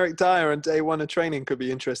him and Eric Dyer on day one of training could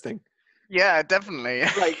be interesting. Yeah, definitely.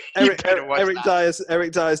 Like Eric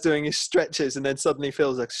Dyer's doing his stretches and then suddenly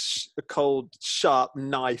feels like a cold, sharp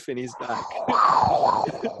knife in his back.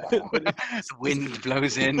 The wind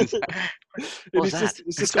blows in. What's that?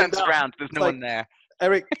 It just turns around. There's no one there.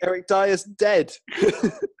 Eric Dyer's dead.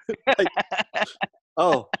 Like,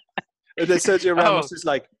 oh. And then Sergio Ramos is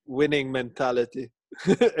like, winning mentality.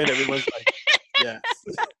 And everyone's like, yes.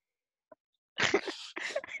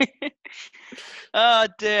 Oh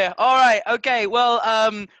dear. All right. Okay. Well,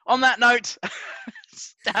 on that note,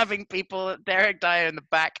 stabbing people at Derek Dyer in the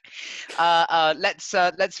back.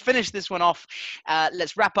 Let's finish this one off.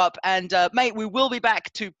 Let's wrap up, and mate, we will be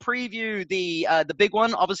back to preview the big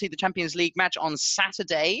one, obviously the Champions League match on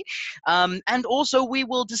Saturday, and also we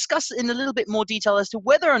will discuss in a little bit more detail as to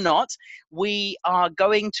whether or not we are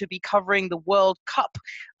going to be covering the World Cup,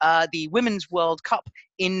 the Women's World Cup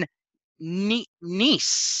in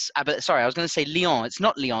Nice. Sorry, I was going to say Lyon. It's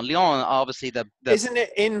not Lyon. Lyon, obviously the. Isn't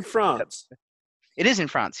it in France? It is in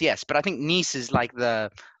France, yes, but I think Nice is like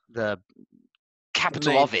the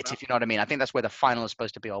capital of it, if you know what I mean. I think that's where the final is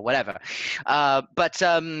supposed to be, or whatever. But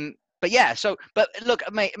yeah. So, but look,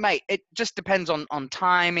 mate, it just depends on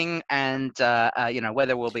timing and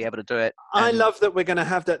whether we'll be able to do it. I love that we're going to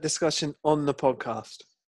have that discussion on the podcast.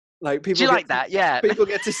 Like people. Do you like that? Yeah. People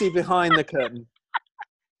get to see behind the curtain.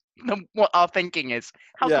 What our thinking is.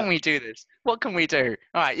 How can we do this? What can we do?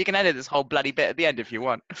 All right, you can edit this whole bloody bit at the end if you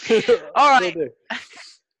want. All right.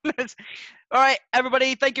 All right,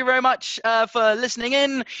 everybody, thank you very much for listening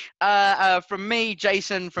in. From me,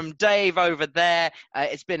 Jason, from Dave over there,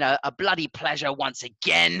 it's been a bloody pleasure once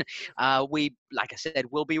again. We, like I said,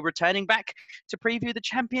 will be returning back to preview the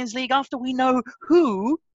Champions League after we know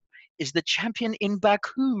who is the champion in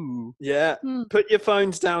Baku. Yeah. Put your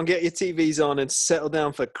phones down, get your TVs on, and settle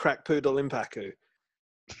down for Crack Poodle in Baku.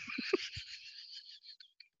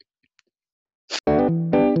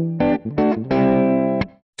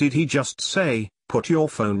 Did he just say, put your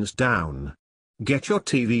phones down? Get your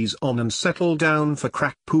TVs on and settle down for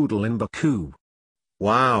Crack Poodle in Baku.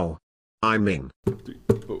 Wow. I'm in.